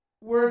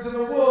Words of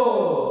the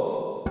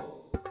Wolves!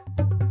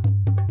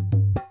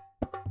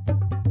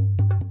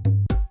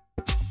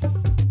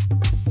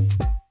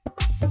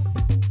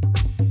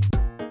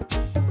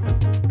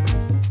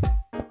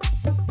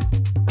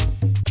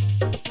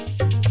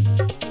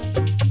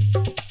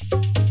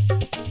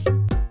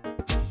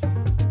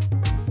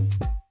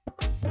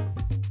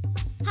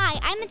 Hi,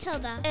 I'm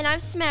Matilda. And I'm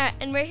Samara,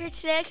 and we're here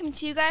today coming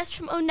to you guys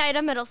from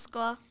Oneida Middle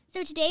School.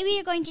 So today we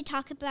are going to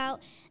talk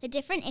about the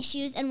different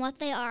issues and what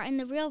they are in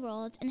the real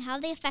world and how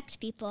they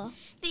affect people.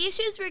 The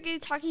issues we're going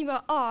to be talking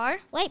about are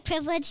White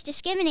privilege,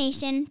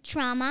 discrimination,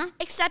 trauma,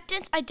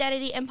 acceptance,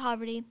 identity, and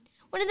poverty.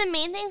 One of the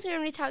main things we're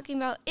going to be talking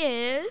about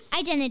is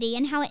identity,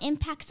 and how it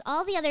impacts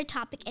all the other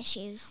topic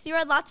issues. we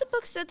read lots of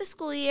books throughout the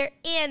school year,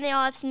 and they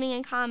all have something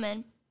in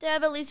common. They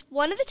have at least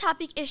one of the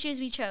topic issues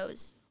we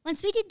chose.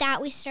 Once we did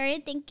that, we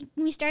started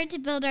to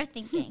build our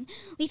thinking.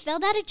 We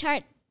filled out a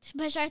chart to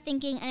push our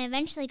thinking and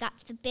eventually got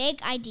to the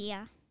big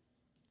idea.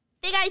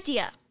 Big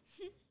idea.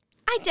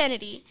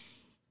 Identity.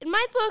 In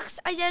my books,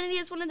 identity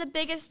is one of the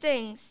biggest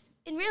things.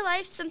 In real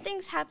life, some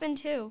things happen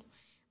too.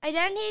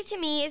 Identity to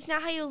me is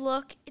not how you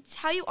look, it's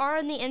how you are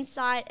on the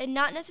inside and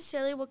not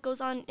necessarily what goes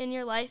on in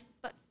your life,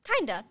 but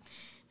kinda.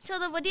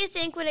 Matilda, what do you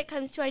think when it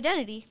comes to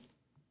identity?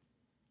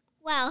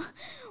 Well,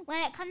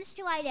 when it comes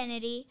to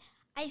identity,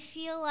 I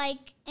feel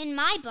like in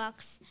my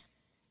books,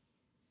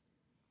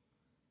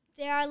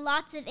 there are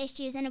lots of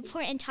issues and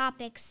important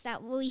topics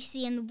that we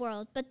see in the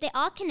world, but they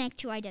all connect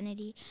to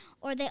identity,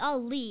 or they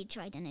all lead to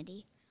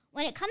identity.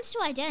 When it comes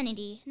to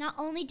identity, not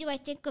only do I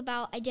think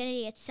about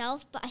identity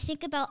itself, but I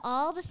think about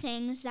all the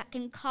things that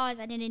can cause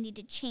identity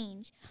to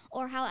change,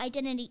 or how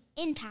identity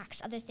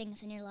impacts other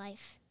things in your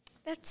life.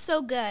 That's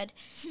so good.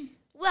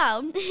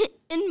 Well,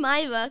 in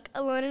my book,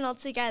 Alone and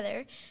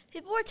Altogether,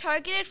 people were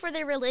targeted for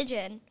their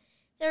religion.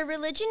 Their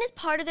religion is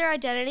part of their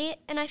identity,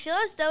 and I feel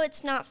as though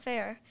it's not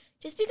fair.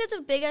 Just because a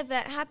big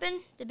event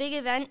happened, the big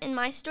event in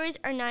my stories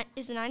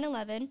is the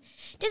 9/11,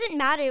 it doesn't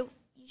matter. You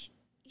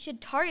should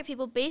target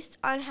people based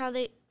on how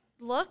they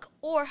look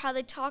or how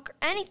they talk or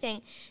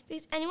anything,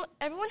 because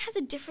everyone has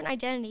a different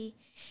identity.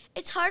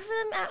 It's hard for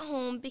them at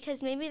home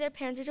because maybe their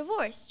parents are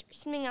divorced or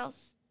something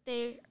else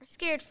they are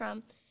scared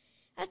from.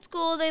 At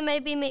school, they may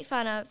be made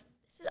fun of.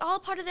 This is all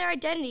part of their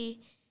identity,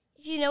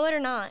 if you know it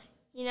or not,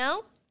 you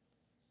know?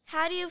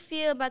 How do you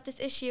feel about this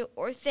issue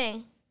or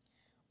thing?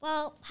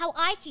 Well, how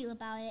I feel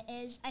about it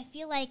is I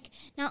feel like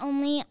not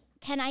only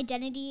can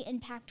identity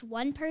impact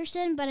one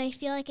person, but I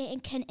feel like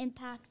it can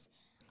impact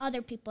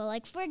other people.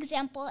 Like, for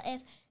example,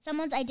 if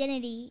someone's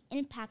identity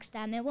impacts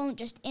them, it won't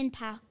just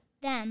impact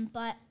them,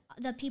 but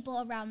the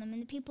people around them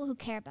and the people who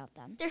care about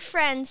them. Their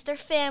friends, their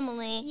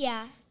family.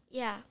 Yeah.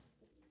 Yeah.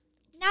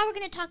 Now we're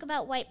going to talk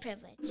about white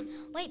privilege.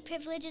 White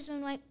privilege is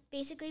when white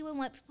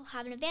people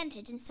have an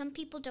advantage, and some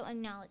people don't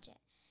acknowledge it.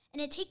 In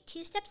a Take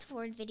Two Steps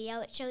Forward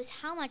video, it shows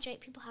how much white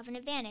people have an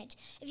advantage.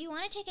 If you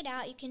want to check it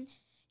out, you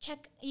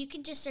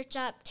can just search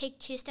up Take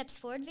Two Steps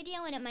Forward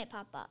video and it might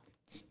pop up.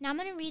 Now I'm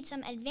going to read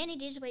some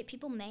advantages white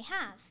people may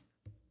have.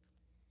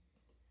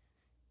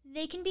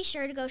 They can be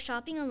sure to go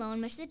shopping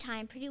alone most of the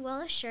time, pretty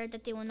well assured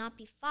that they will not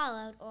be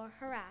followed or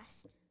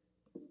harassed.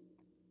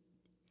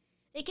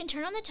 They can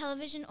turn on the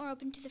television or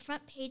open to the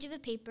front page of a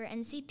paper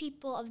and see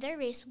people of their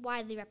race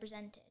widely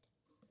represented.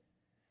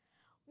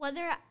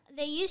 Whether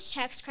they use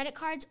checks, credit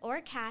cards,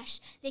 or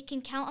cash, they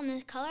can count on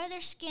the color of their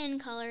skin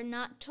color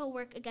not to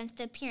work against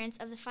the appearance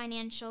of the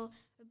financial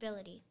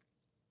ability.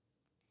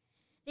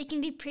 They can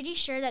be pretty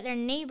sure that their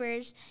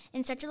neighbors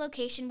in such a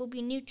location will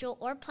be neutral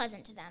or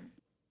pleasant to them.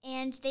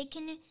 And they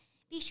can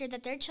be sure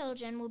that their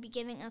children will be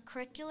given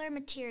curricular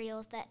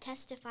materials that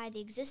testify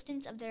the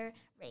existence of their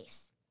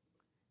race.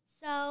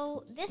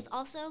 So this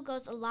also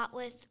goes a lot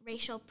with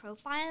racial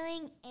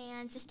profiling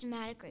and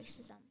systematic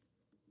racism.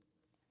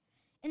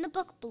 In the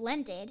book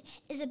Blended,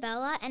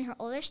 Isabella and her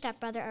older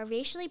stepbrother are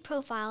racially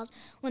profiled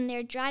when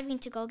they're driving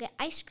to go get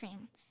ice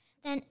cream.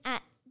 Then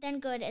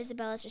go to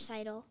Isabella's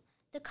recital.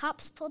 The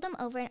cops pulled them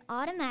over and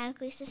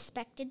automatically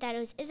suspected that it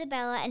was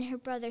Isabella and her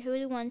brother who were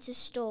the ones who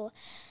stole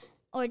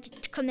or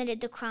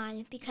committed the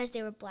crime because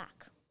they were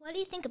black. What do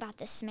you think about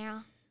this,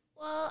 Samara?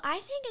 Well, I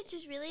think it's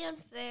just really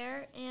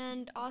unfair,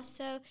 and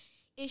also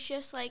it's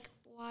just like,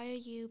 why are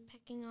you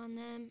picking on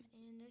them?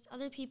 And there's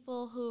other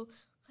people who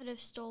could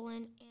have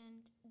stolen,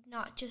 and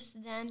not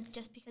just them,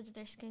 just because of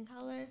their skin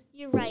color.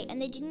 You're right,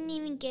 and they didn't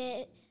even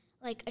get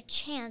a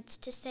chance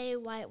to say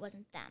why it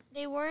wasn't them.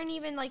 They weren't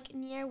even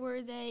near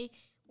where they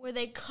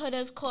could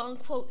have quote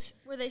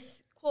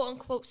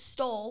unquote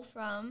stole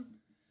from.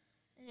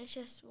 And it's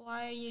just,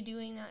 why are you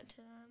doing that to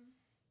them?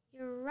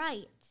 You're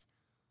right.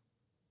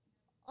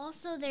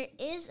 Also, there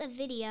is a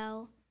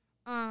video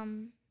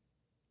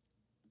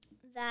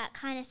that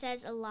kind of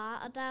says a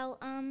lot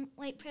about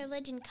white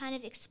privilege and kind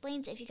of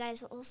explains it if you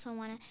guys also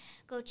want to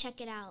go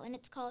check it out. And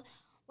it's called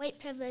White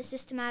Privilege,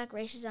 Systematic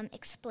Racism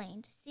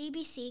Explained,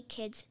 CBC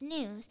Kids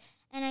News.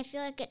 And I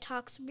feel like it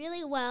talks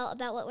really well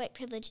about what white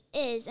privilege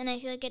is, and I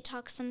feel like it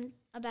talks some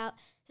about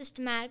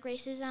systematic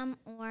racism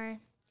or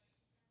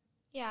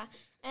Yeah,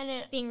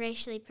 And being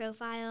racially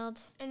profiled.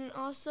 and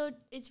also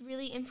it's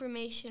really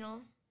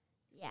informational.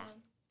 Yeah.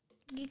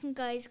 You can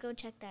guys go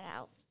check that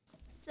out.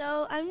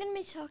 So I'm going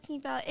to be talking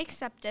about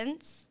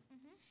acceptance.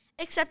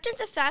 Acceptance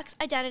affects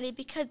identity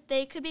because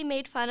they could be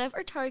made fun of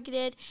or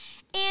targeted,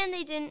 and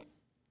they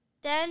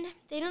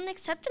don't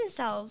accept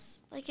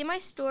themselves. Like in my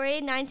story,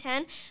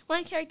 9/10,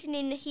 one character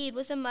named Nahid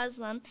was a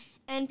Muslim,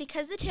 and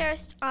because the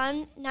terrorists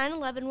on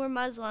 9/11 were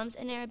Muslims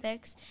and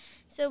Arabics,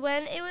 so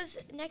when it was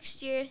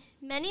next year,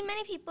 many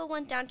people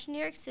went down to New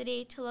York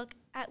City to look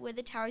at where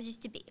the towers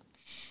used to be.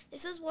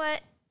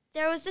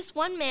 There was this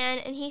one man,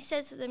 and he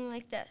said something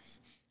like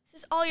this: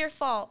 "This is all your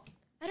fault."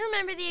 I don't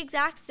remember the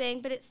exact thing,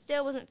 but it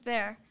still wasn't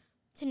fair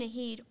to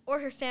Nahid or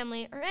her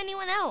family or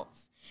anyone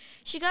else.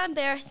 She got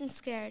embarrassed and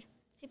scared.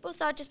 People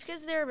thought just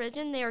because of their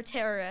religion, they were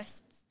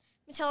terrorists.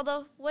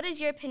 Matilda, what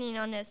is your opinion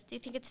on this? Do you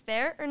think it's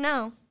fair or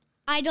no?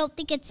 I don't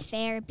think it's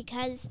fair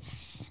because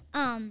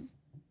in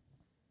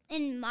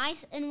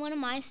one of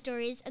my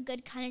stories, A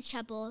Good Kind of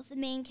Trouble, the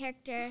main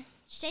character,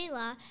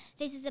 Shayla,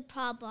 faces a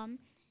problem.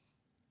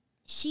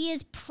 She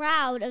is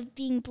proud of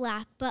being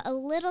black, but a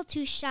little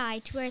too shy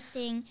to wear a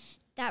thing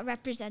that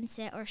represents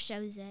it or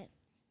shows it.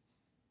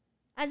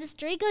 As the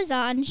story goes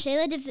on,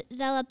 Shayla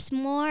develops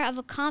more of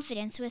a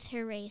confidence with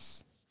her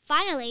race.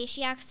 Finally,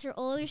 she asks her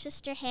older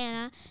sister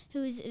Hannah,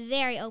 who's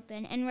very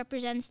open and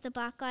represents the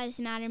Black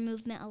Lives Matter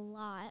movement a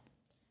lot,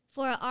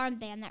 for an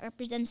armband that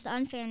represents the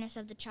unfairness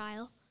of the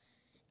trial.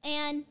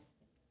 And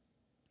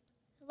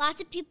lots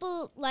of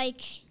people,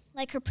 like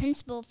her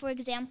principal, for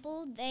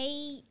example,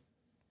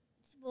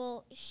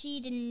 she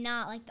did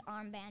not like the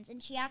armbands,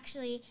 and she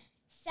actually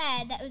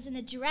said that it was in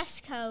the dress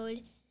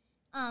code,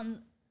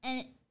 and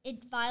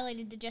it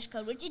violated the dress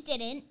code, which it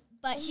didn't,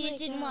 but she just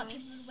didn't want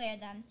people to wear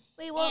them.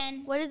 Wait,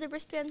 what did the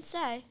wristband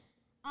say?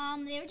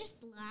 They were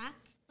just black,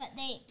 but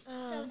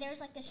so there was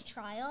like this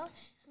trial,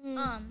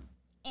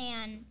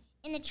 and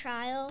in the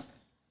trial,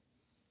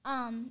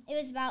 it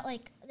was about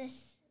like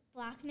this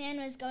black man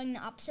was going the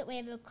opposite way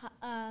of a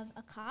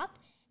cop,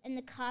 and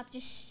the cop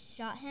just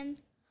shot him.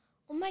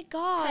 Oh my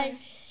gosh.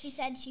 Because she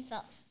said she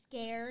felt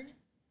scared,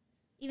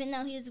 even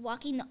though he was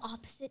walking the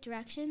opposite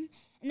direction.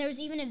 And there was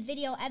even a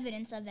video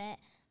evidence of it.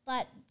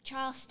 But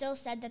Charles still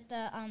said that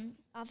the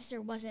officer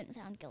wasn't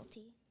found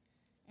guilty.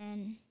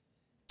 And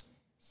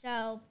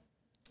so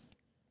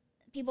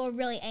people were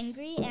really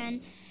angry.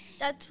 And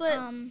that's what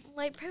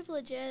white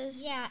privilege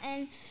is. Yeah,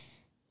 and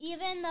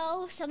even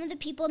though some of the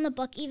people in the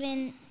book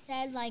even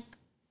said,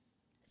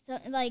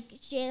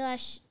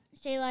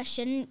 Shayla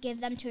shouldn't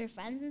give them to her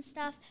friends and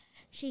stuff,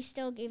 she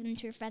still gave them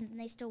to her friends and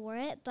they still wore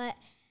it. But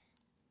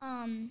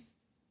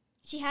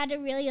she had to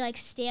really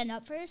stand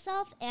up for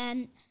herself,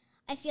 and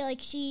I feel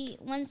like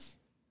once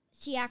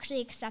she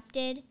actually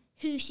accepted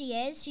who she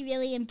is, she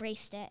really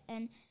embraced it,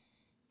 and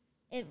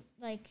it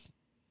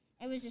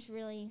was just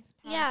really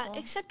powerful. Yeah,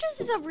 acceptance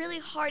is a really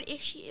hard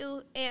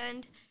issue,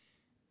 and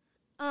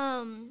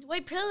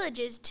white privilege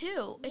is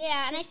too.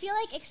 And I feel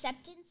like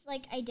acceptance,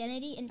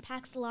 identity,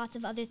 impacts lots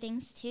of other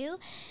things too.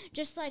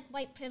 Just like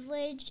white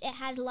privilege, it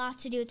has a lot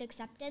to do with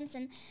acceptance,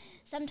 and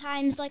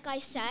sometimes, like I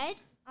said,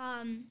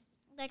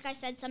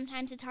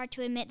 sometimes it's hard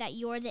to admit that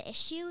you're the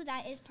issue.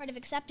 That is part of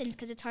acceptance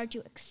because it's hard to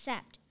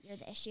accept you're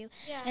the issue.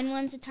 Yeah. And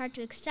once it's hard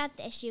to accept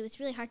the issue, it's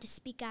really hard to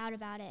speak out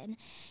about it and,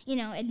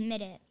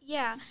 admit it.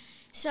 Yeah.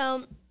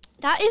 So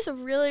that is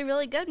really,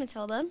 really good,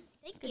 Matilda.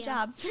 Thank you. Good you.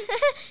 job.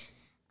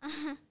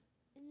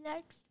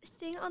 Next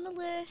thing on the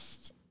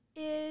list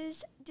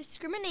is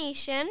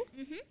discrimination.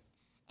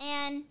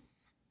 And,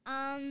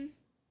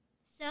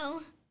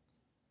 so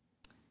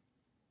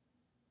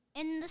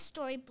in the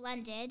story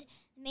Blended,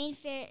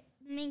 the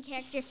main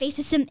character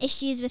faces some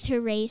issues with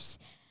her race.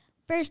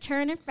 First, her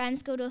and her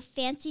friends go to a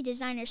fancy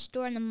designer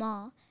store in the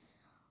mall.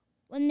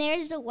 When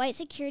there's a white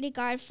security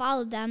guard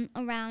followed them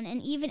around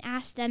and even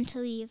asked them to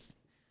leave.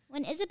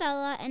 When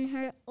Isabella and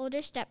her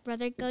older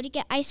stepbrother go to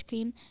get ice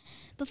cream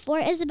before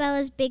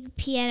Isabella's big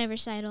piano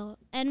recital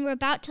and were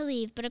about to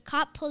leave, but a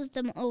cop pulls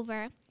them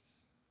over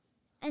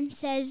and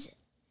says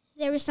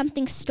there was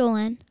something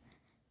stolen.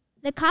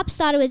 The cops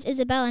thought it was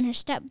Isabella and her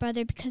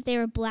stepbrother because they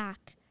were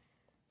black.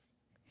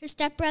 Her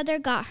stepbrother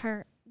got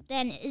hurt.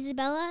 Then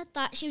Isabella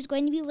thought she was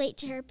going to be late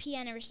to her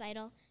piano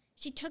recital.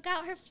 She took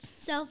out her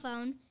cell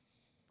phone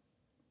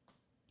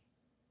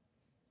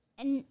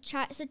and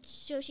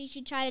so she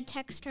should try to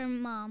text her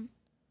mom.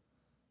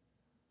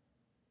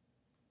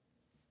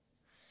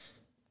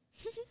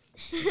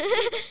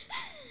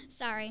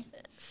 Sorry.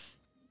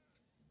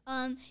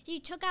 She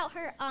took out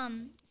her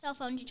cell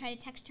phone to try to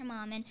text her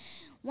mom, and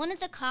one of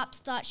the cops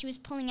thought she was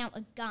pulling out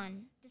a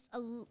gun.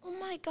 Oh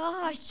my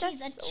gosh,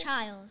 she's a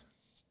child.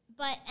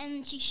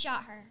 And she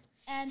shot her.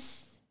 And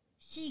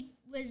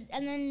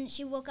then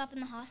she woke up in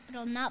the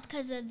hospital, not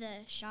because of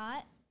the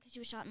shot, because she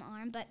was shot in the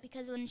arm, but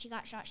because when she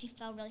got shot, she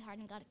fell really hard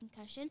and got a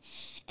concussion.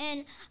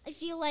 And I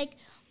feel like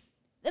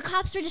the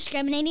cops were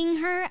discriminating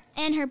her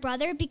and her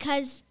brother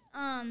because,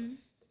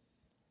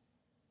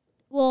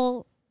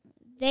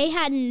 they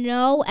had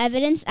no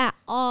evidence at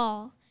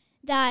all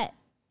that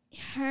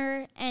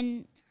her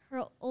and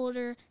her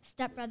older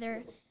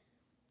stepbrother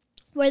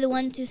were the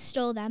ones who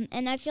stole them.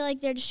 And I feel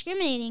like they're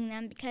discriminating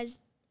them because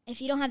if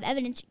you don't have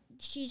evidence,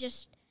 she's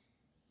just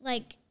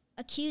like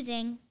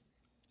accusing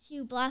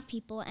two black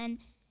people. And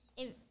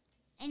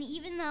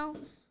even though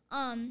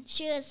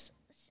Sheila's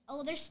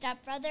older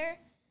stepbrother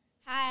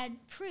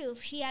had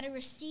proof, he had a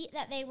receipt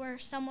that they were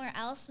somewhere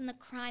else when the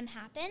crime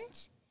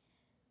happened.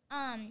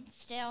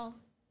 Still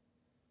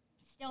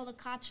the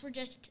cops were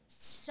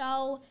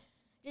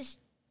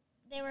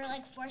they were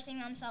like forcing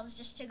themselves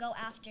just to go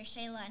after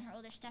Shayla and her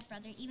older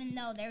stepbrother, even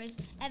though there was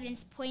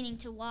evidence pointing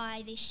to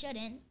why they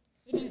shouldn't.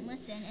 They didn't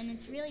listen, and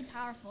it's really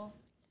powerful.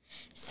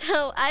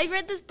 So I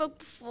read this book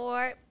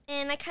before,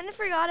 and I kind of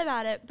forgot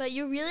about it, but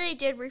you really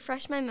did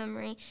refresh my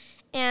memory.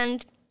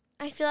 And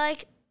I feel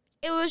like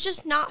it was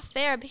just not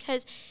fair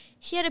because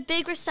she had a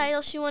big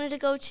recital she wanted to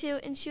go to,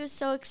 and she was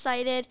so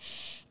excited.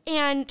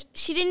 And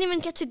she didn't even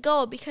get to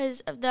go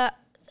because of the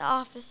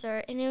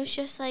officer. And it was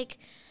just like,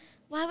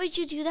 why would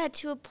you do that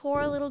to a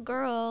poor little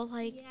girl?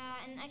 Like, yeah,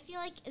 and I feel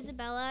like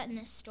Isabella in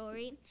this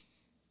story,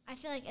 her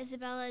name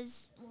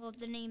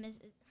is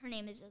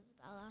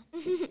Isabella.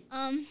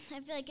 I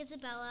feel like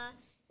Isabella's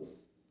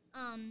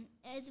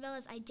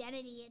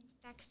identity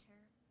affects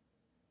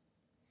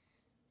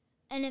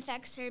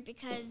her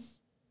because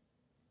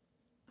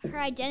her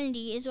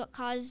identity is what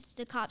caused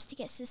the cops to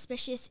get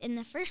suspicious in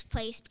the first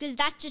place, because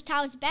that's just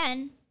how it's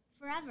been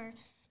forever.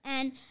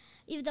 And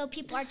even though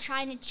people are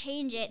trying to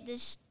change it,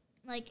 it's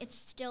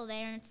still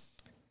there, and it's still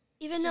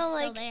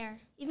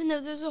there. Even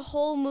though there's a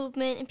whole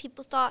movement and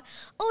people thought,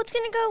 it's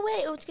going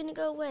to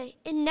go away.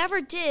 It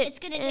never did. It's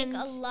going to take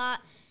a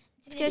lot.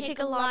 It's going to take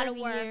a lot of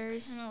work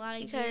years. And a lot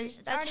of because years.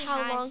 That's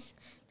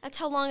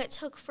how long it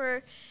took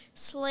for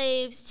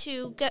slaves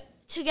to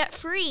get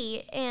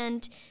free,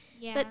 and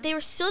but they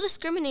were still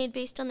discriminated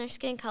based on their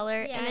skin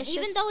color. Yeah, and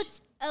even though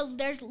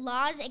there's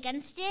laws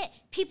against it,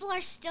 people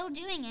are still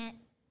doing it.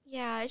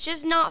 Yeah, it's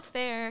just not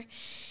fair.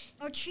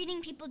 Or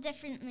treating people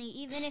differently,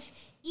 even if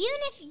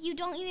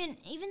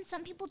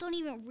some people don't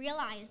even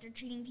realize they're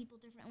treating people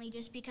differently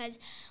just because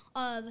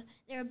of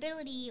their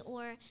ability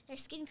or their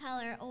skin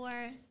color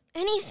or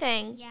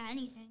anything. Yeah,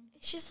 anything.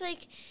 It's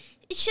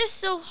just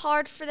so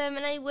hard for them,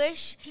 and I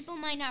wish people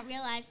might not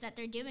realize that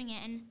they're doing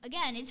it. And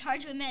again, it's hard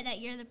to admit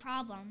that you're the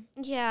problem.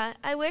 Yeah,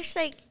 I wish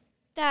that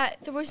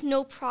there was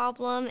no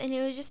problem, and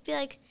it would just be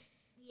like.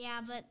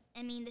 Yeah, but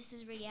I mean, this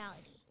is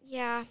reality.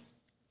 Yeah.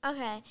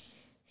 Okay.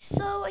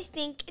 So I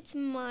think it's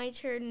my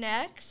turn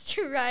next,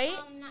 right?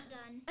 I'm not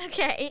done.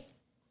 Okay.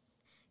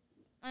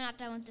 I'm not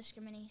done with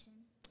discrimination.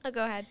 Oh,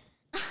 go ahead.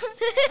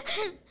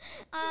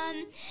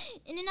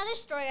 In another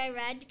story I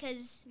read,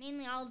 because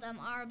mainly all of them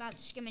are about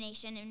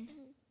discrimination, and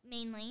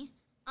mainly,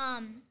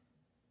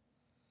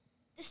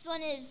 this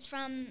one is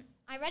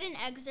I read an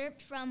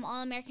excerpt from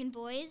All American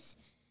Boys,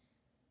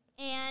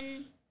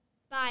 and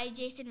by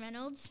Jason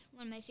Reynolds,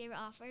 one of my favorite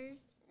authors.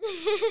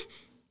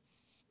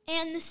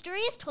 And the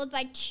story is told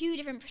by two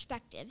different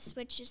perspectives,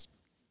 which is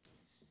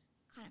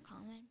kind of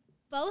common.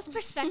 Both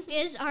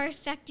perspectives are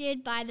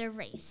affected by their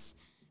race.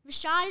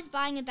 Rashad is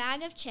buying a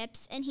bag of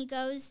chips, and he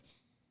goes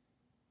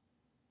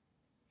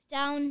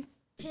down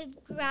to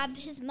grab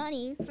his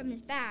money from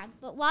his bag.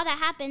 But while that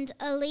happened,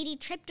 a lady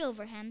tripped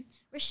over him.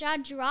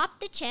 Rashad dropped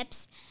the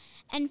chips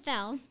and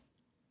fell.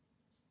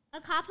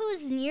 A cop who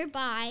was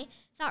nearby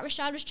thought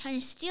Rashad was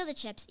trying to steal the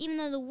chips, even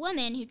though the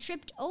woman who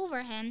tripped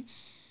over him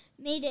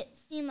made it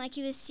seem like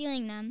he was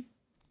stealing them.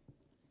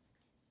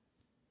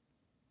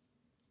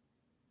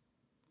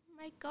 Oh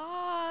my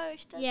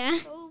gosh,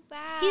 that's so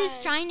bad. He was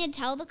trying to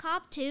tell the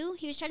cop, too.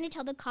 He was trying to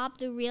tell the cop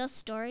the real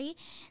story,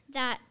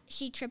 that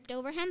she tripped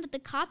over him, but the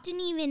cop didn't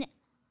even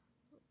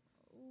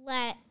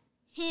let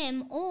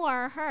him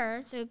or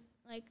her, the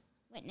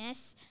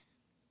witness,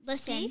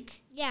 listen.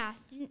 Speak? Yeah.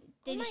 Oh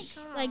my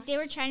gosh. They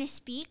were trying to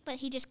speak, but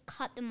he just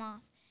cut them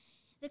off.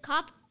 The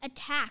cop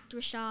attacked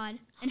Rashad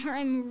and hurt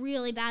him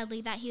really badly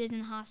that he was in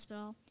the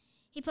hospital.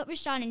 He put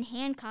Rashad in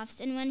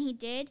handcuffs, and when he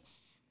did,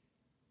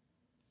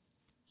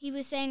 he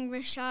was saying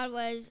Rashad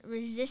was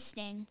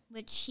resisting,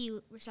 which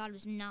Rashad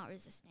was not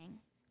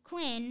resisting.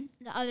 Quinn,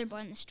 the other boy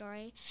in the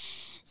story,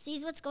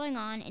 sees what's going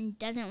on and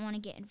doesn't want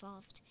to get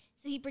involved.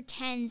 So he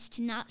pretends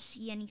to not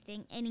see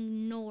anything and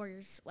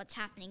ignores what's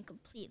happening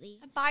completely.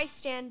 A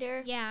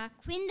bystander. Yeah,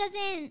 Quinn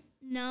doesn't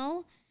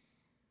know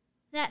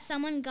that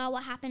someone got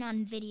what happened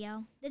on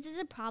video. This is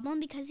a problem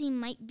because he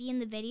might be in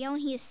the video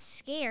and he is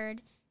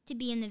scared to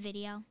be in the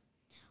video.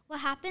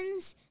 What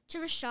happens to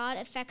Rashad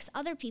affects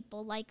other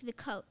people, like the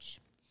coach.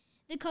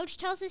 The coach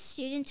tells his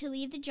student to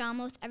leave the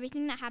drama with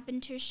everything that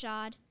happened to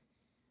Rashad,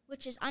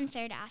 which is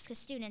unfair to ask his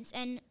students.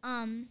 And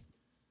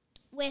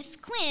with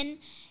Quinn,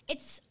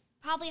 it's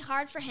probably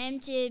hard for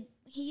him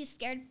he's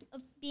scared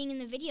of being in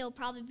the video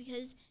probably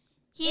because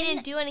he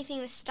didn't do anything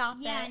to stop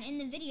that. Yeah, and in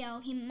the video,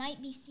 he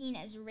might be seen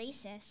as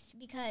racist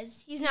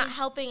because he's not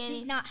helping any.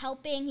 He's not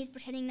helping. He's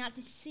pretending not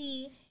to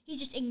see. He's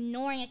just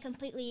ignoring it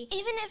completely.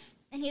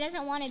 And he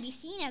doesn't want to be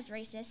seen as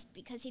racist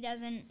because he's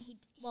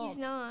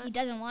not. He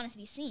doesn't want it to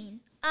be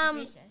seen as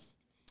racist.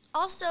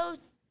 Also,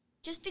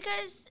 just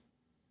because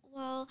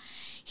Well,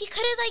 he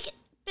could have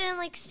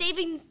been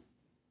saving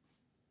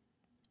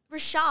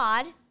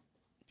Rashad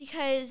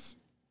because,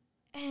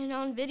 and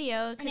on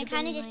video, and it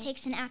kind of just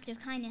takes an act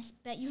of kindness,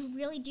 but you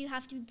really do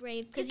have to be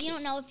brave because you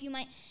don't know if you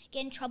might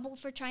get in trouble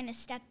for trying to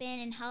step in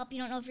and help. You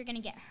don't know if you're going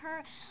to get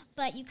hurt,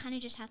 but you kind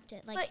of just have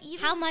to,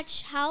 how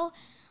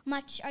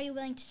much are you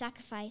willing to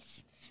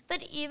sacrifice?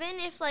 But even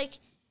if,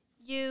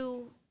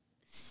 you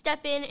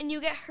step in and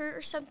you get hurt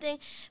or something,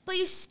 but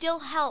you still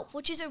help,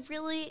 which is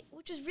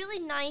really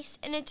nice,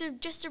 and it's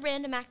just a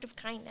random act of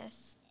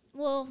kindness.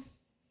 Well,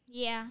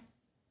 yeah.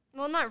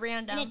 Well, not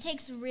random. And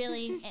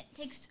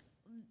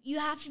you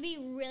have to be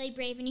really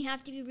brave, and you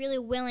have to be really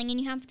willing, and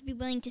you have to be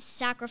willing to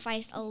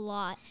sacrifice a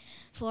lot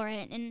for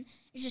it. And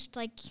it's just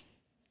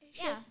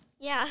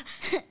yeah.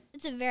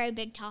 It's a very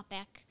big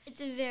topic.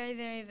 It's a very,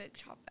 very big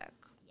topic.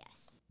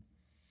 Yes.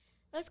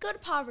 Let's go to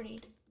poverty.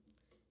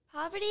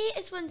 Poverty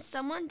is when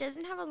someone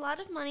doesn't have a lot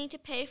of money to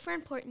pay for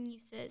important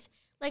uses,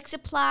 like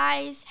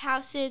supplies,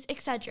 houses,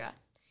 etc.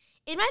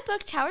 In my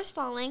book, Towers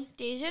Falling,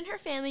 Deja and her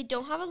family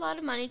don't have a lot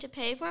of money to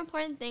pay for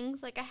important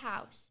things like a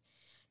house.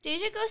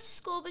 Deja goes to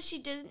school, but she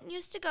didn't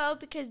used to go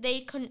because they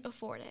couldn't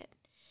afford it.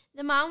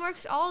 The mom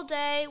works all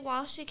day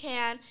while she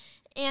can,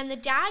 and the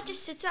dad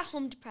just sits at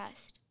home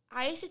depressed.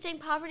 I used to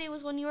think poverty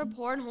was when you were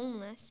poor and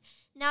homeless.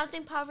 Now I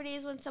think poverty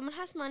is when someone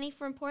has money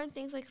for important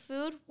things like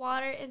food,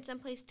 water, and some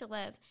place to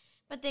live,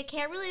 but they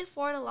can't really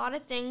afford a lot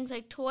of things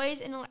like toys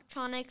and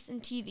electronics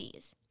and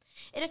TVs.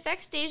 It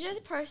affects Deja as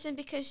a person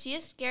because she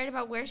is scared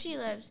about where she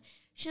lives.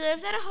 She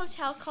lives at a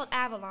hotel called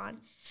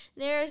Avalon.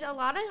 There's a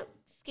lot of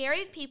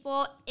scary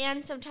people,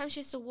 and sometimes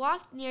she has to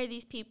walk near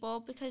these people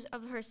because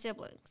of her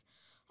siblings.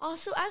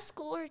 Also, at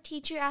school, her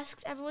teacher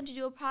asks everyone to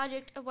do a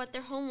project of what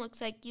their home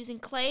looks like using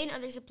clay and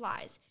other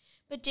supplies.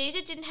 But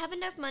Deja didn't have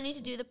enough money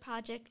to do the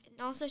project, and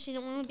also she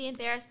didn't want to be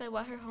embarrassed by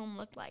what her home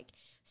looked like,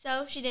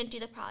 so she didn't do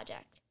the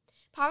project.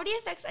 Poverty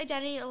affects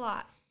identity a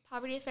lot.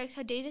 Poverty affects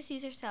how Deja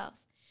sees herself.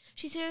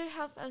 She sees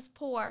herself as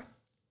poor.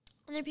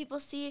 Other people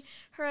see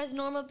her as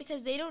normal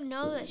because they don't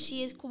know that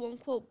she is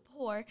quote-unquote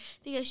poor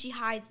because she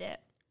hides it.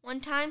 One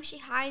time she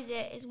hides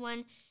it is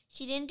when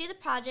she didn't do the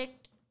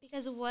project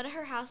because of what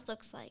her house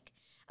looks like.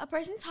 A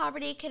person's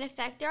poverty can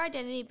affect their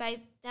identity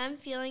by them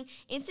feeling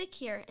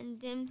insecure and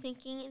them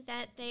thinking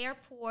that they are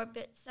poor,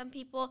 but some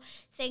people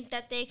think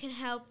that they can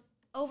help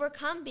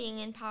overcome being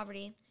in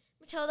poverty.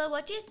 Matilda,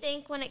 what do you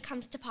think when it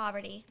comes to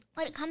poverty?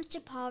 When it comes to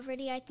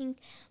poverty, I think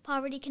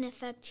poverty can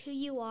affect who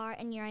you are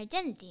and your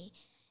identity.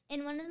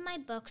 In one of my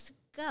books,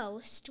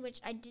 Ghost, which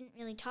I didn't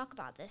really talk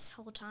about this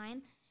whole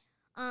time,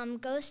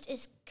 Ghost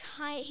is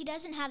he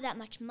doesn't have that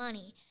much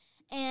money,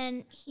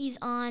 and he's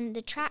on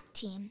the track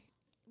team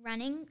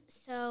running,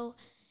 so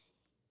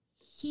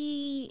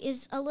he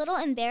is a little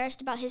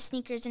embarrassed about his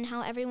sneakers and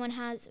how everyone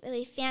has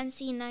really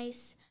fancy,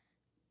 nice,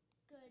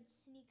 good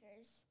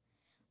sneakers.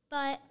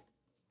 But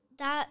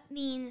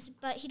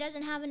he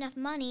doesn't have enough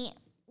money.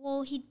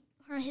 Well,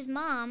 his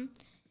mom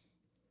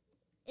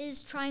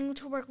is trying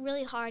to work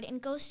really hard,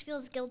 and Ghost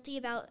feels guilty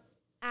about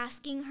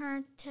asking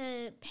her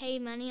to pay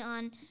money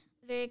on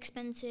very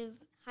expensive,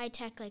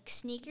 high-tech,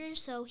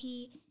 sneakers, so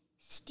he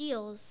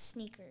steals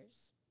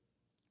sneakers,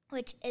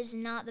 which is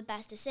not the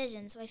best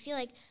decision. So I feel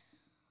like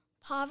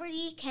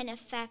poverty can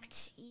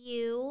affect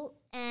you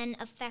and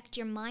affect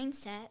your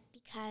mindset,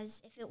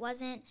 because if it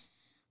wasn't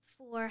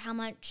for how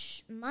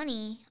much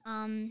money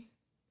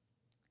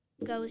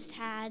Ghost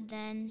had,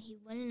 then he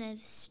wouldn't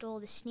have stole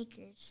the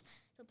sneakers.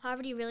 So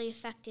poverty really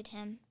affected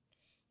him.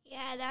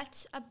 Yeah,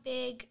 that's a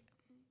big...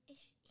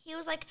 He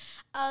was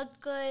a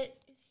good...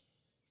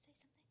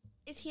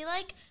 Is he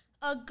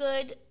a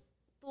good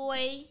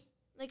boy,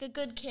 a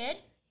good kid?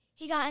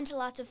 He got into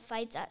lots of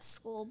fights at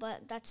school,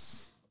 but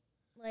that's,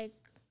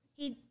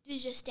 he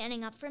was just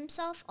standing up for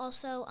himself.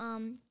 Also,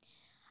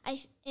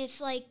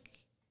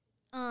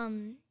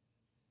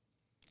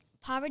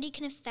 poverty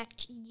can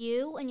affect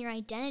you and your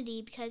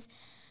identity, because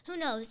who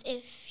knows,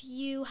 if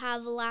you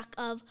have a lack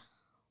of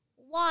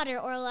water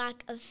or a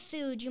lack of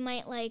food, it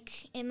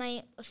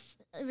might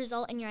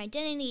result in your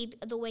identity,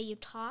 the way you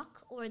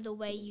talk or the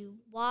way you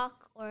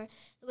walk or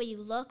the way you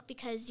look,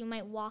 because you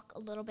might walk a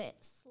little bit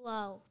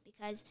slow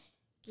because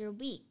you're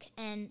weak,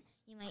 and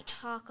you might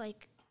talk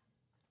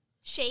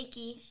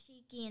shaky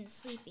and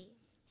sleepy.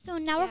 So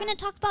now we're going to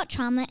talk about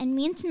trauma, and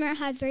me and Samira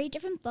have very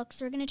different books,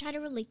 so we're going to try to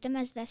relate them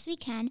as best we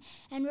can,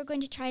 and we're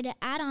going to try to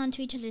add on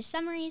to each other's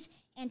summaries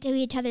and to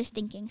each other's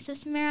thinking. So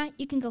Samira,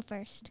 you can go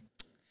first.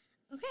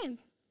 Okay.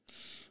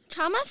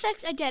 Trauma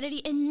affects identity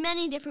in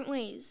many different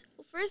ways.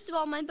 Well, first of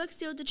all, my books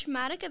deal with the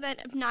traumatic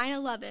event of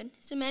 9/11.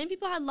 So many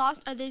people had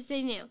lost others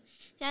they knew.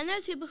 Then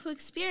there's people who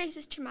experienced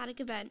this traumatic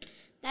event.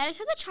 That is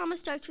how the trauma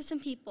starts for some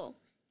people.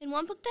 In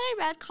one book that I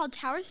read called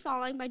Towers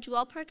Falling by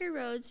Joelle Parker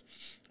Rhodes,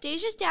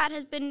 Deja's dad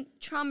has been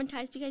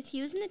traumatized because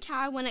he was in the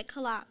tower when it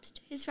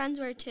collapsed. His friends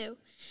were too.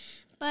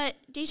 But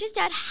Deja's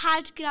dad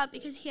had to get out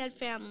because he had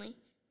family.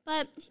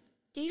 But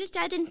Deja's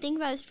dad didn't think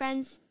about his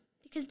friends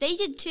because they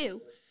did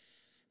too.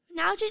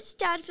 Now Deja's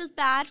dad feels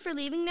bad for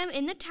leaving them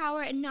in the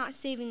tower and not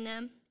saving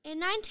them. In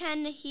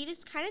 910, Nahid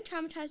is kind of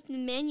traumatized from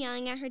the man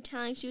yelling at her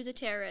telling she was a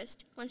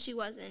terrorist when she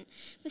wasn't.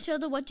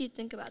 Matilda, what do you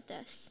think about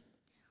this?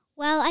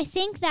 Well, I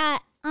think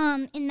that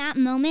in that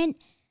moment,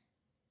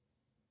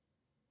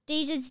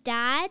 Deja's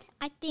dad,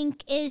 I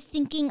think, is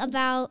thinking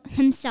about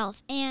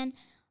himself. And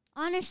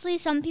honestly,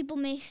 some people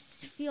may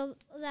feel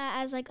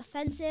that as like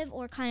offensive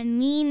or kind of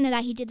mean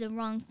that he did the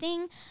wrong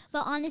thing.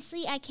 But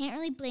honestly, I can't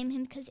really blame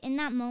him because in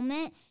that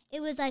moment,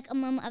 it was like a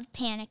moment of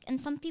panic.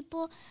 And some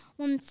people,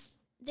 once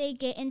they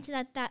get into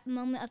that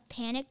moment of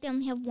panic, they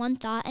only have one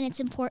thought, and it's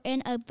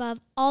important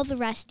above all the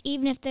rest,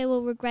 even if they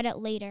will regret it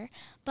later.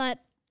 But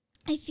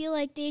I feel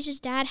like Deja's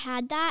dad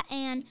had that,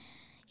 and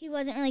he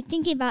wasn't really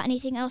thinking about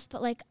anything else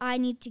but, like, I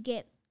need to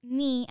get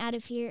me out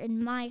of here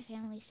and my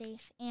family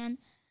safe. And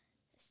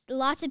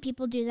lots of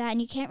people do that,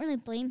 and you can't really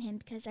blame him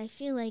because I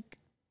feel like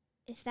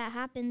if that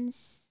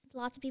happens,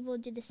 lots of people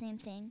would do the same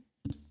thing.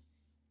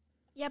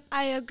 Yep,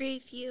 I agree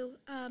with you.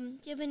 Do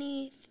you have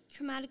any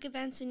traumatic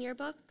events in your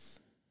books?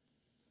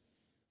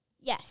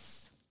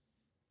 Yes.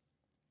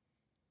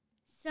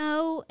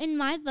 So in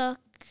my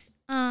books,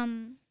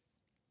 some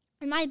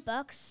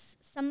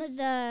of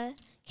the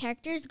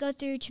characters go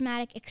through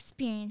traumatic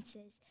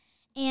experiences.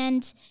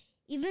 And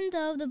even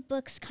though the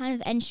books kind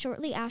of end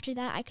shortly after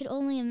that, I could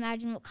only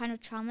imagine what kind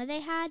of trauma they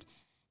had.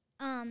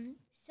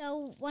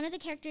 So one of the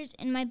characters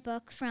in my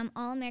book from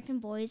All American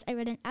Boys, I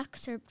read an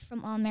excerpt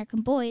from All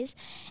American Boys,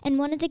 and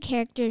one of the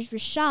characters,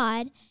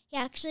 Rashad,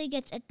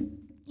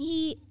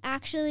 he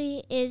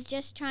actually is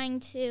just trying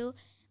to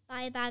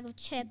buy a bag of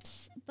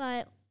chips,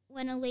 but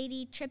when a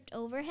lady tripped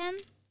over him,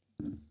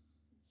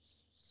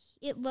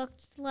 it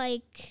looked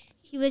like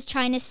he was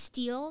trying to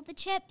steal the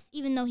chips,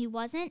 even though he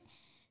wasn't.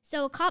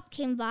 So a cop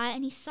came by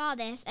and he saw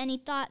this, and he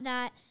thought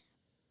that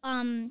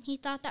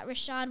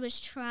Rashad was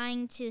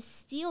trying to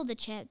steal the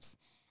chips.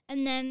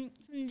 And then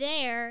from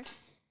there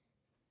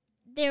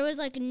was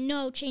like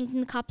no change in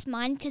the cop's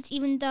mind, because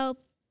even though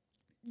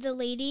the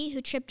lady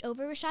who tripped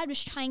over Rashad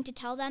was trying to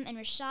tell them, and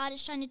Rashad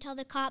is trying to tell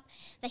the cop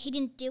that he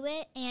didn't do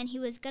it and he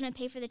was going to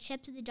pay for the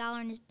chips with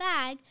 $1 in his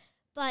bag,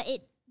 but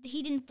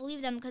he didn't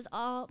believe them because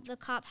all the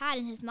cop had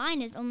in his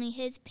mind is only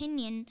his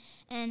opinion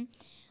and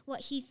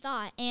what he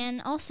thought.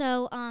 And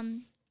also,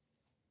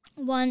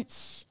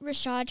 once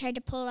Rashad tried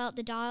to pull out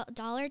the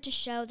dollar to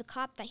show the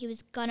cop that he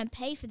was going to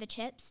pay for the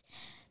chips,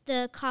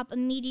 the cop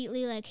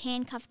immediately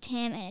handcuffed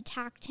him and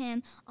attacked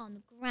him on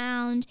the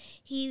ground.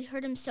 He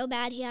hurt him so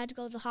bad he had to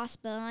go to the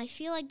hospital. And I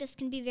feel like this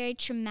can be very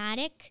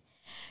traumatic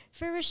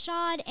for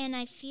Rashad, and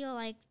I feel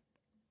like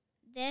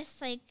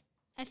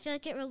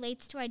it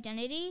relates to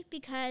identity,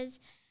 because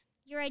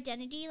your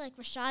identity, like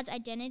Rashad's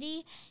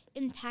identity,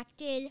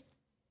 impacted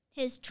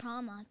his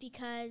trauma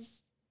because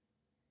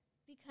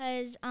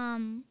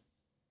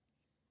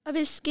Of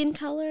his skin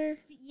color?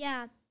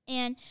 Yeah,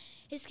 and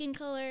his skin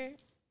color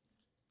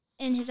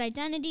and his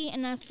identity,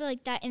 and I feel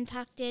like that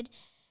impacted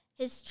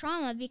his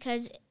trauma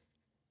because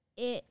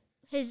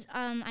his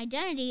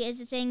identity is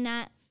the thing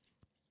that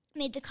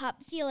made the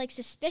cop feel like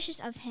suspicious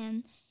of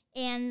him,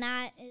 and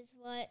that is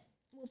what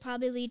will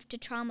probably lead to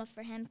trauma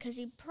for him because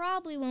he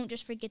probably won't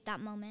just forget that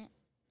moment.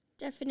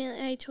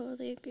 Definitely, I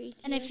totally agree with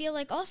you. And I feel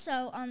like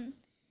also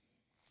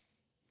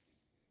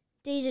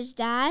Deja's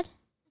dad,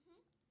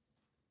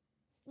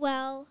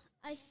 well,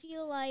 I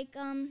feel like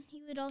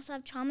he would also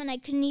have trauma, and I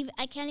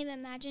can't even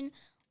imagine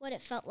what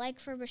it felt like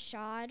for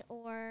Rashad,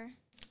 or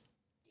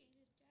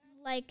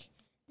like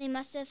they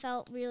must have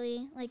felt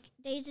really like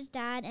Deja's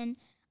dad and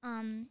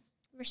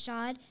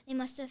Rashad. They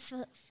must have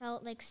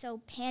felt like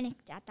so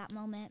panicked at that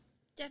moment.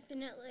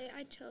 Definitely,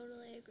 I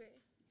totally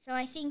agree. So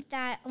I think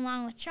that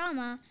along with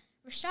trauma,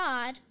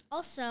 Rashad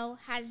also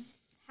has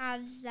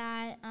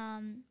that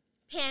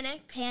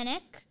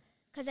panic,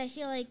 because I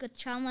feel like with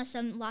trauma,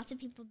 lots of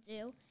people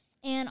do.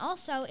 And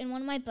also in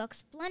one of my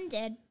books,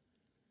 Blended,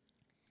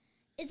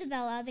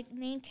 Isabella, the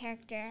main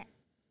character,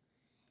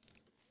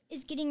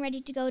 is getting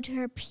ready to go to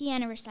her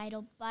piano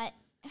recital, but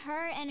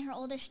her and her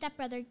older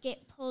stepbrother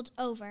get pulled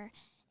over,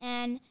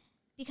 and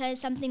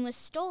because something was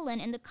stolen,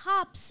 and the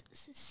cops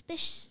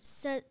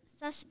suspected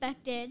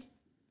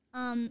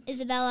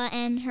Isabella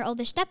and her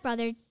older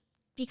stepbrother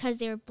because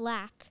they were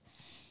black.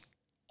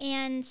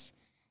 And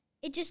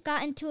it just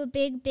got into a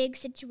big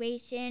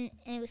situation,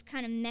 and it was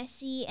kind of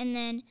messy, and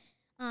then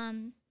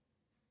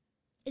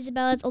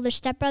Isabella's older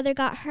stepbrother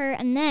got hurt,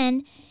 and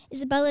then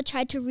Isabella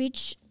tried to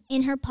reach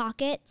in her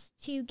pockets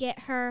to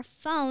get her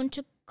phone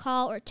to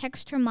call or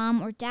text her mom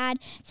or dad,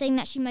 saying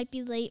that she might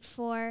be late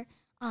for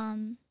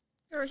her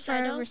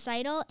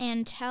recital,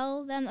 and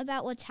tell them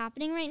about what's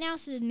happening right now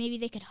so that maybe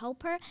they could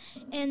help her.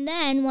 And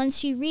then once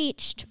she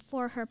reached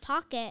for her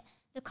pocket,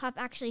 the cop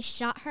actually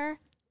shot her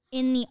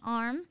in the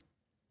arm.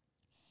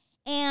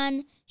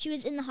 And she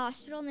was in the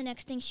hospital, and the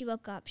next thing she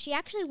woke up. She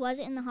actually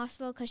wasn't in the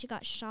hospital because she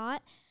got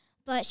shot,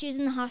 but she was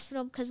in the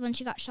hospital because when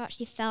she got shot,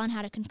 she fell and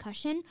had a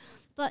concussion.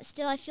 But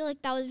still, I feel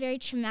like that was very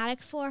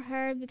traumatic for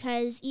her,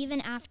 because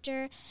even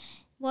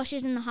while she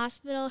was in the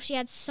hospital, she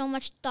had so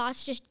much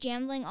thoughts just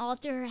jambling all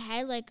through her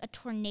head like a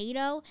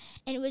tornado,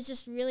 and it was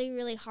just really,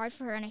 really hard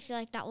for her, and I feel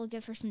like that will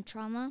give her some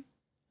trauma.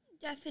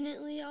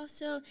 Definitely.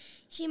 Also,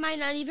 she might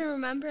not even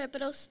remember it,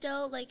 but it'll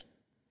still, like,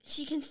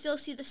 she can still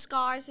see the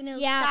scars, and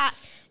it'll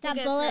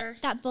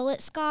that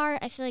bullet scar.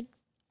 I feel like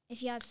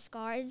if you had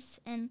scars,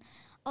 and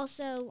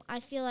also I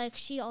feel like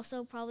she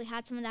also probably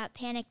had some of that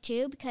panic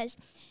too, because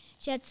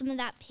she had some of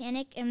that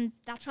panic, and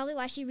that's probably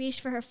why she reached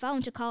for her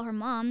phone to call her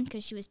mom,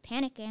 because she was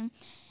panicking.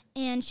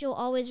 And she'll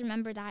always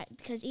remember that,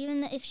 because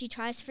even if she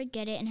tries to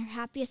forget it in her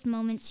happiest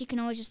moments, she can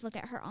always just look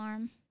at her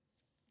arm.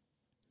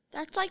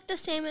 That's like the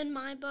same in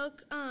my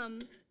book.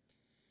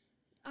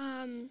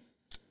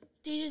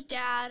 Deja's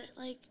dad,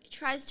 like,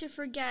 tries to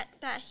forget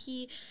that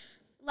he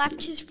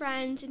left his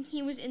friends and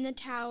he was in the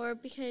tower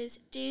because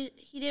he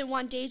didn't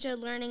want Deja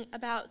learning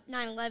about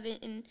 9/11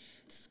 in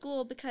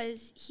school,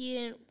 because he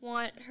didn't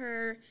want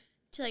her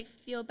to, like,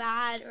 feel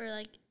bad or,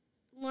 like,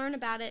 learn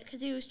about it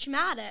because it was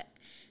traumatic.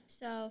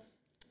 So,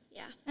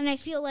 yeah. And I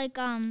feel like,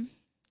 I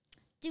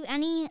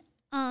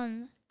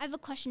have a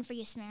question for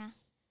you, Samara.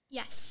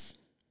 Yes.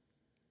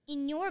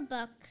 In your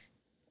book,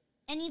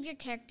 any of your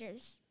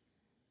characters,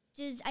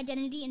 does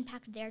identity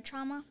impact their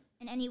trauma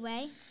in any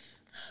way?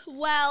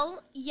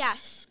 Well,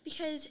 yes,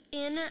 because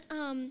in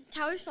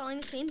Towers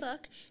Falling, the same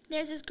book,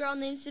 there's this girl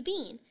named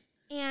Sabine,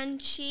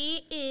 and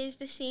she is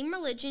the same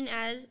religion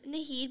as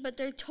Nahid, but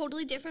they're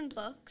totally different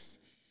books.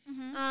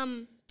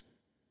 Mm-hmm.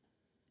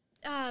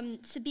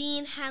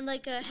 Sabine had,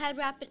 like, a head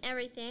wrap and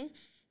everything,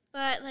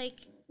 but,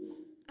 like,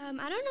 I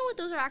don't know what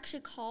those are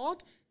actually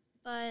called,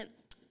 but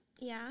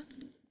yeah.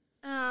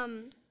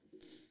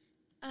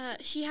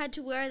 She had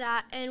to wear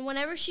that, and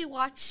whenever she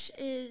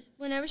watches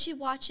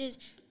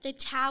the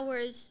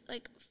towers,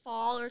 like,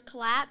 fall or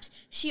collapse,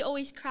 she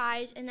always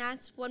cries, and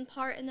that's one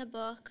part in the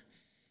book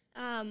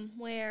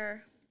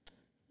where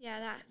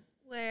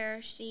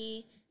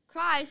she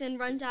cries and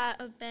runs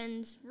out of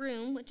Ben's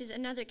room, which is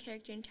another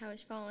character in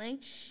Towers Falling,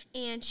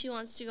 and she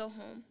wants to go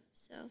home.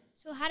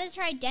 So how does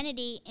her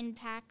identity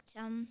impact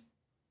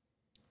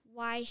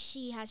why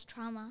she has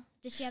trauma?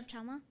 Does she have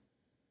trauma?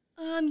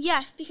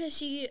 Yes,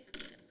 because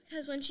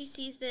when she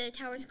sees the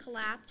towers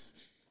collapse,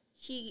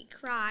 she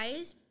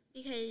cries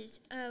because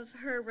of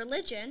her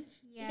religion.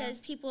 Yeah. Because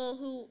people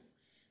who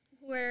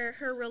were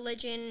her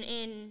religion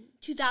in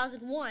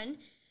 2001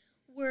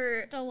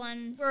 were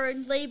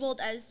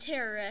labeled as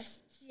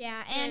terrorists.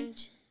 Yeah,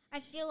 and I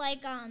feel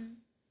like her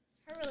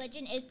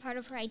religion is part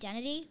of her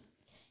identity.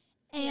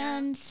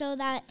 And so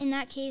that in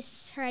that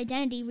case, her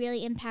identity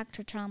really impacts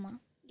her trauma.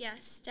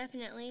 Yes,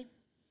 definitely.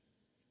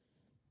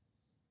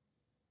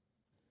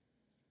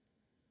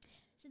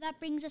 So that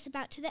brings us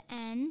about to the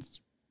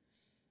end.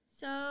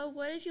 So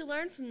what have you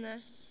learned from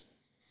this?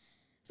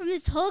 From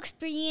this whole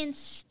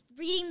experience,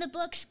 reading the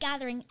books,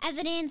 gathering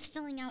evidence,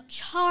 filling out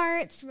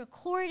charts,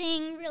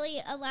 recording, really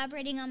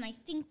elaborating on my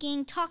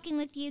thinking, talking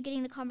with you,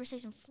 getting the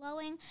conversation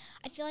flowing,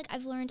 I feel like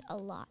I've learned a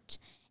lot.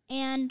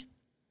 And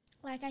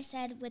like I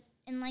said,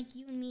 like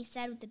you and me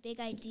said with the big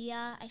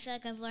idea, I feel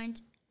like I've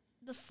learned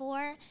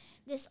before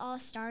this all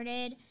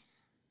started.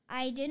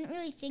 I didn't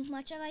really think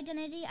much of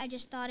identity. I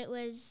just thought it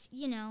was,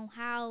 but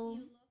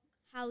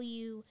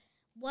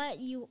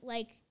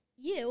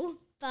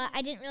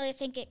I didn't really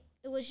think it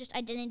was just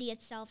identity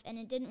itself, and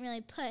it didn't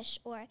really push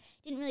or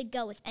didn't really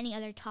go with any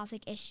other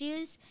topic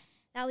issues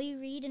that we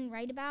read and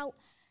write about.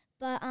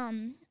 But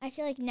I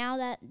feel like now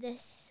that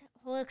this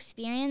whole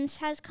experience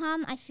has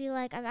come, I feel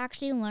like I've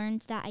actually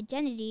learned that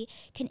identity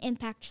can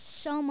impact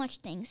so much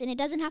things, and it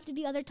doesn't have to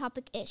be other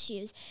topic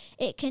issues.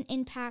 It can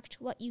impact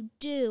what you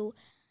do,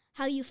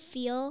 how you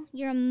feel,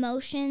 your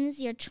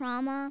emotions, your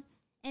trauma,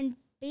 and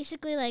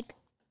basically, like,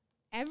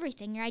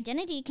 everything. Your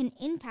identity can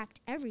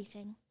impact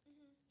everything.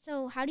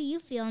 So how do you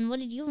feel, and what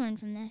did you learn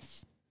from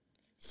this?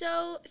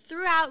 So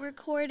throughout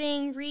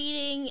recording,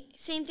 reading,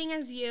 same thing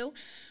as you,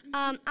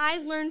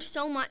 I've learned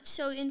so much.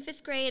 So in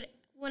 5th grade,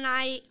 when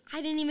I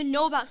didn't even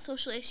know about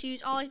social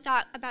issues, all I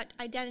thought about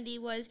identity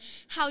was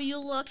how you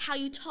look, how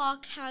you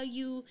talk, how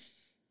you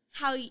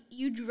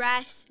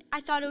dress.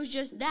 I thought it was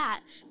just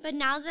that. But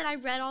now that I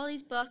read all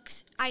these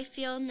books, I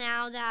feel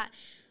now that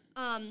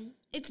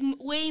it's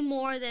way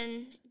more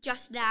than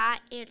just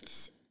that.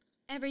 It's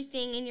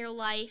everything in your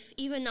life,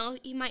 even though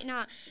you might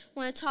not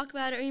want to talk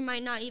about it, or you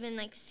might not even,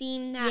 like,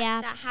 seem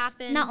that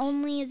happened. Not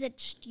only is it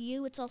just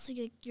you, it's also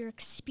your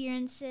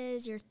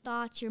experiences, your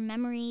thoughts, your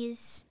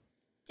memories.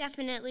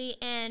 Definitely,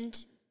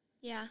 and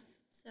yeah,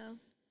 so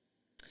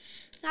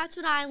that's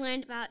what I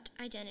learned about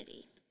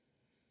identity.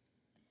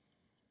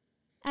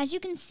 As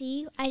you can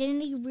see,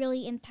 identity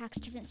really impacts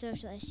different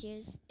social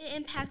issues. It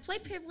impacts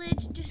white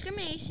privilege,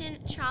 discrimination,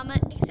 trauma,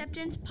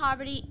 acceptance,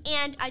 poverty,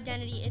 and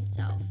identity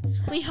itself.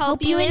 We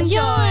hope you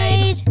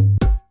enjoyed.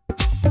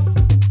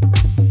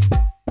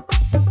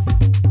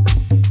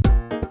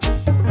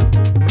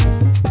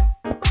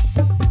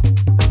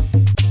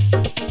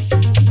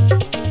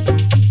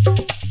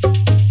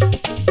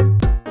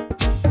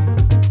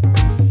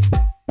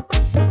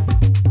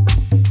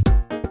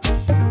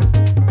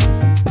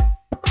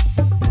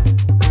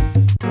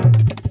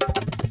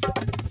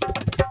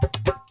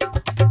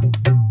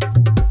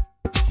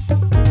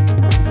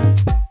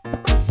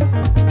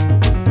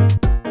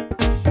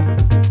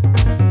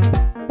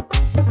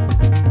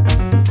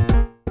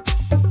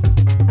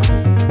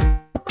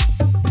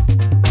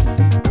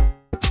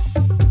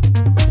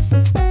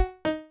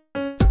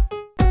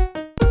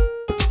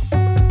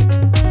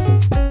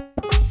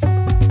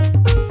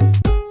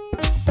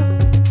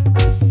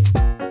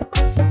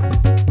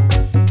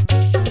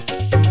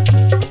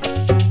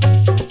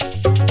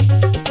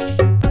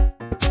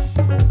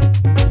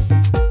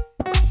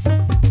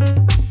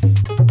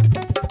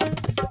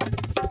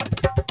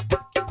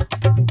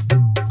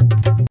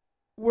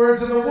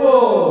 Words of the Wolves.